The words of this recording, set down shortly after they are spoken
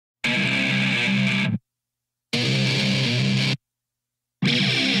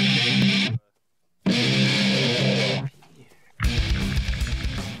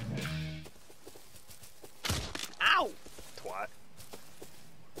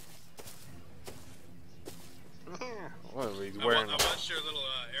What are we I wearing? watched your little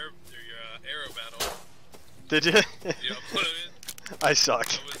arrow battle. Did you? Yeah, put it in. I suck.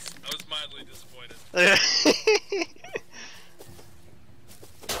 I was mildly disappointed.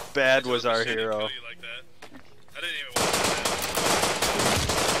 Bad was our hero. Kill you like that. I didn't even watch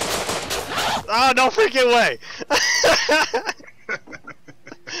that. Oh, no freaking way!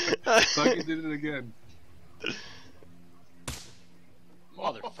 Fuck, you did it again.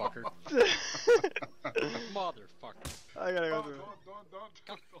 Motherfucker. Motherfucker. I gotta go through.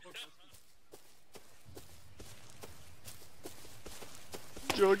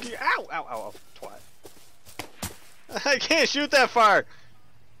 Don't. Joggy, ow, ow, ow, twat. I can't shoot that far!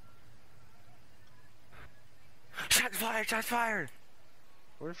 Shots fired! Shots fired!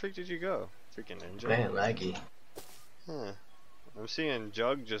 Where the freak did you go? Freaking ninja. Man, laggy. Huh. I'm seeing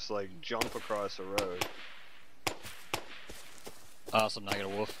Jug just like jump across the road. Awesome, now I got a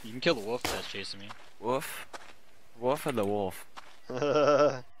wolf. You can kill the wolf that's chasing me. Wolf? Wolf or the wolf? Shit,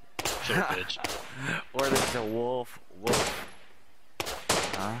 bitch. Or there's a wolf. Wolf.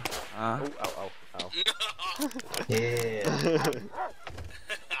 Oh, ow, ow, ow. Yeah.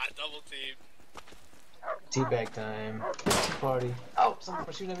 Double team. Teabag time. Tea party. Oh,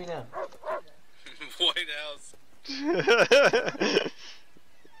 someone's shooting at me now. White House.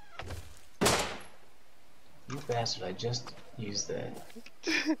 You bastard, I just used that.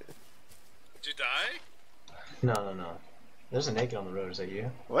 Did you die? No. There's a naked on the road, is that you?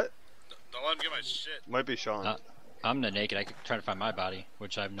 What? Don't let him get my shit. Might be Sean. I'm the naked. I could try to find my body,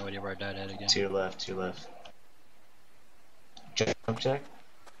 which I have no idea where I died at again. To your left. Jump check?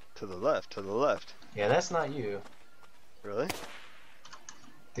 To the left. Yeah, that's not you. Really?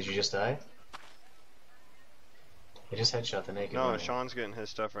 Did you just die? I just headshot the naked No, one. Sean's getting his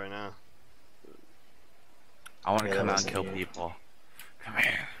stuff right now. I want to Yeah, come that out and wasn't kill you. people. Come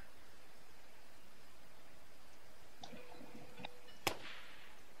here.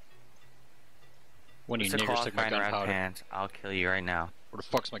 When you It's a niggers took my qualifying round gunpowder. pants. I'll kill you right now. Where the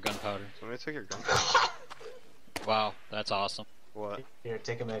fuck's my gunpowder? Somebody took your gun. Wow, that's awesome. What? Here,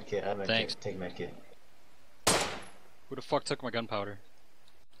 take a med kit. I have a med Thanks. kit. Take a med kit. Who the fuck took my gunpowder?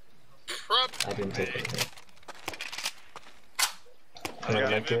 I didn't take it. I got med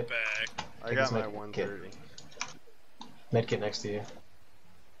Give it kit. back. I Take got this my med 130. Med kit next to you.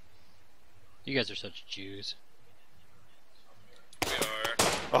 You guys are such Jews. We are.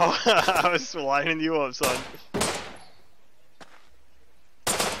 Oh, I was lining you up, son.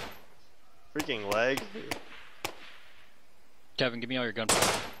 Freaking leg. Kevin, give me all your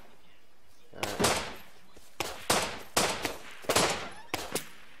gunpowder.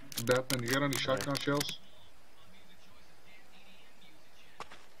 Batman, you got any shotgun shells?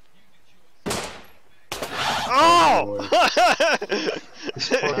 Oh! There's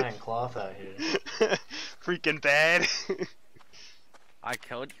flying cloth out here. Freaking bad. I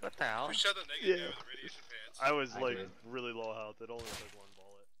killed you? What the hell? Who shot the naked guy with the radiation pants? I was I like did. really low health. It only took one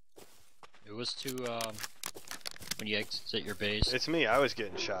bullet. It was to, when you exit your base. It's me. I was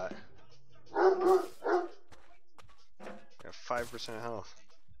getting shot. Got 5% health.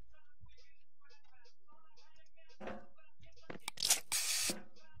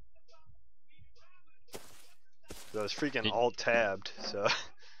 I was freaking alt tabbed, so.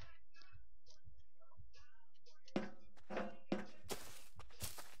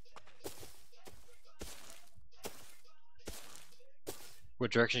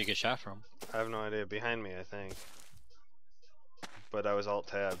 What direction did you get shot from? I have no idea. Behind me, I think. But I was alt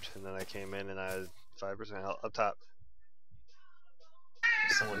tabbed, and then I came in and I had 5% health up top.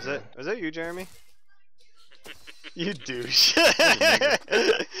 Someone's Is that you, Jeremy? You douche.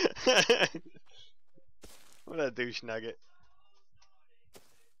 What a douche nugget.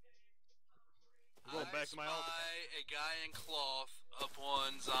 I'm going back to my alt. a guy in cloth up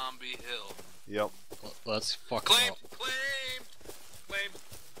on Zombie Hill. Yep. Let's fuck Claimed! up. Claimed!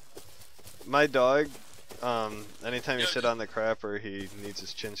 My dog, anytime you Yeah, sit on the crapper, he needs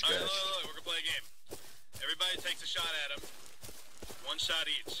his chin Alright, scratched. look, we're gonna play a game. Everybody takes a shot at him. One shot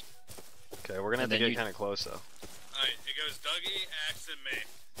each. Okay, we're gonna have And to then get you- kind of close though. Alright, it goes Dougie, AxE, and me.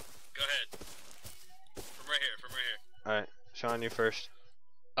 Go ahead. From right here. Alright, Sean, you first.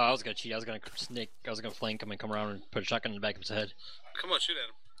 Oh, I was gonna cheat. I was gonna snake. I was gonna flank him and come around and put a shotgun in the back of his head. Come on, shoot at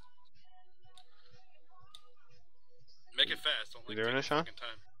him. Make it fast. Don't You like doing take it, Sean? fucking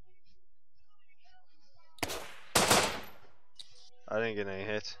time. I didn't get any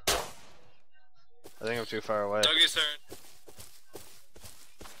hits. I think I'm too far away. Dougie's turn.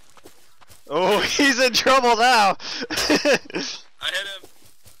 Oh, he's in trouble now! I hit him.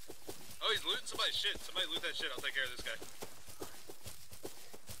 Oh, he's looting somebody's shit. Somebody loot that shit. I'll take care of this guy.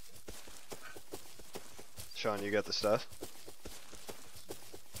 Sean, you got the stuff?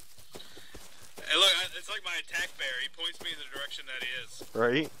 Hey, look, it's like my attack bear. He points me in the direction that he is.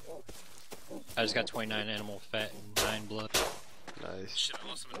 Right? I just got 29 animal fat and 9 blood. Nice. Shit, I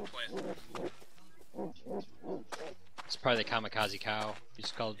lost him in the plant. It's probably the kamikaze cow.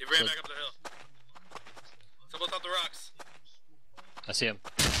 He's called. He ran back up the hill. Someone top the rocks. I see him.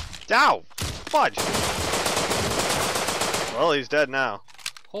 Ow! Fudge! Well, he's dead now.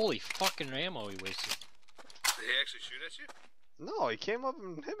 Holy fucking ammo he wasted. Did he actually shoot at you? No, he came up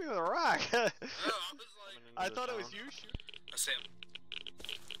and hit me with a rock. No, I was like... I thought it was you shooting. I see him.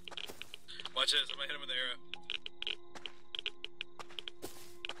 Watch this, I'm gonna hit him with the arrow.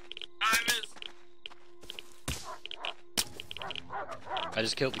 I missed! I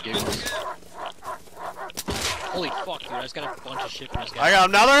just killed the giggles. Holy fuck, dude! I just got a bunch of shit from this guy. I got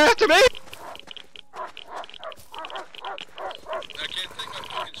another after me! I can't take my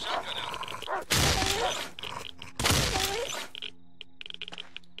fucking shotgun out.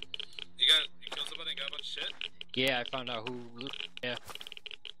 You killed somebody and got a bunch of shit? Yeah, I found out who. Yeah.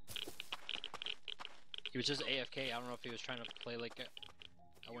 He was just AFK. I don't know if he was trying to play like I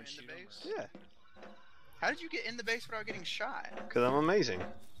wouldn't shoot him. Yeah, How did you get in the base without getting shot? because I'm amazing.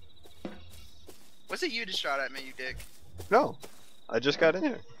 Was it you that shot at me, you dick? No, I just got in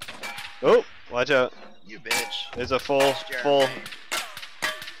here. Oh, watch out. You bitch. It's a full, It's Jeremy.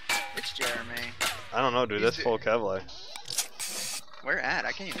 It's Jeremy. I don't know, dude, that's full Kevlar. Where at?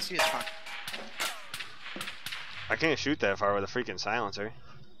 I can't even see his fucking... I can't shoot that far with a freaking silencer.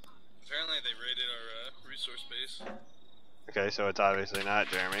 Apparently they raided our resource base. Okay, so it's obviously not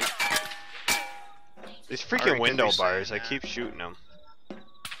Jeremy. These Alright, freaking could window be bars, I saying keep shooting them.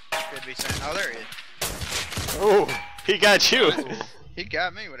 Could be saying... Oh, there he is. Oh, he got you. He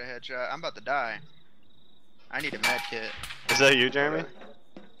got me with a headshot. I'm about to die. I need a med kit. Is that you, Jeremy?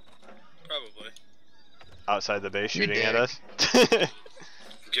 Probably. Outside the base You shooting at dick. us? I'm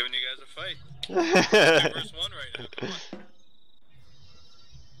giving you guys a fight. First one right now. Come on.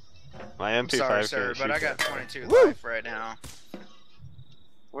 My I'm MP5 sorry, sir, can't but I shoot got that. 22 Woo! life right now.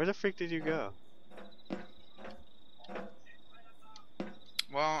 Where the freak did you go?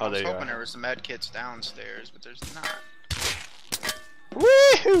 Well, Oh, I was there you hoping are. there was some med kits downstairs, but there's not.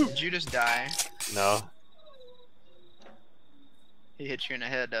 Woohoo! Did you just die? No. He hit you in the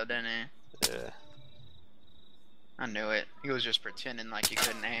head though, didn't he? Yeah. I knew it. He was just pretending like he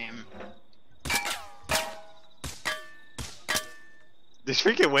couldn't aim. These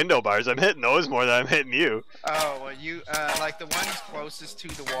freaking window bars, I'm hitting those more than I'm hitting you. Oh, well you, like the ones closest to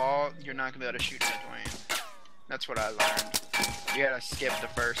the wall, you're not gonna be able to shoot in between. That's what I learned. You gotta skip the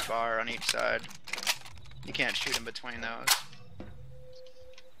first bar on each side. You can't shoot in between those,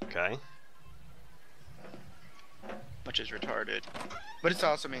 Okay. which is retarded. But it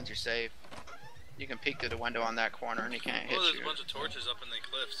also means you're safe. You can peek through the window on that corner and he can't hit Oh, there's you. a bunch of torches up in the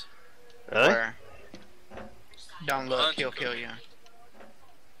cliffs. Really? Where? Don't look, Behind you, he'll kill you.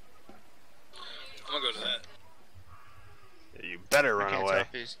 I'm gonna go to that. Yeah, you better I run can't away. tell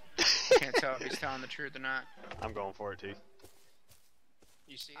if he's, can't tell if he's telling the truth or not. I'm going for it, T.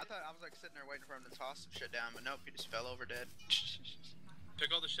 You see? I thought I was like sitting there waiting for him to toss some shit down, but nope, he just fell over dead.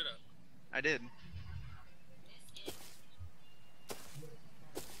 Pick all the shit up. I did.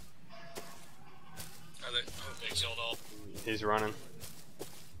 Are they? Oh, they killed all. He's running.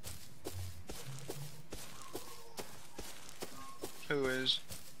 Who is?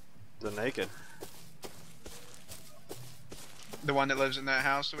 The naked. The one that lives in that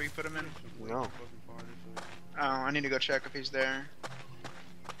house that we put him in? No. Oh, I need to go check if he's there.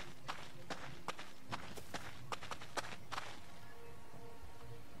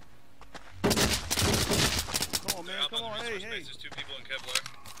 Come on, They're man. up Come on on. the Hey, resource hey. base. There's 2 people in Kevlar.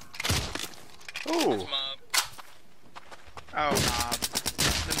 Ooh. It's mob. Oh, mob.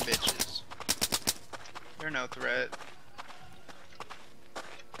 Them bitches. They're no threat. I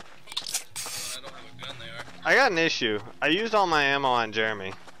don't have a gun, they are. I got an issue. I used all my ammo on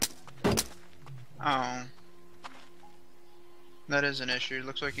Jeremy. Oh. That is an issue.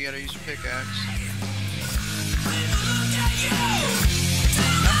 Looks like you gotta use your pickaxe.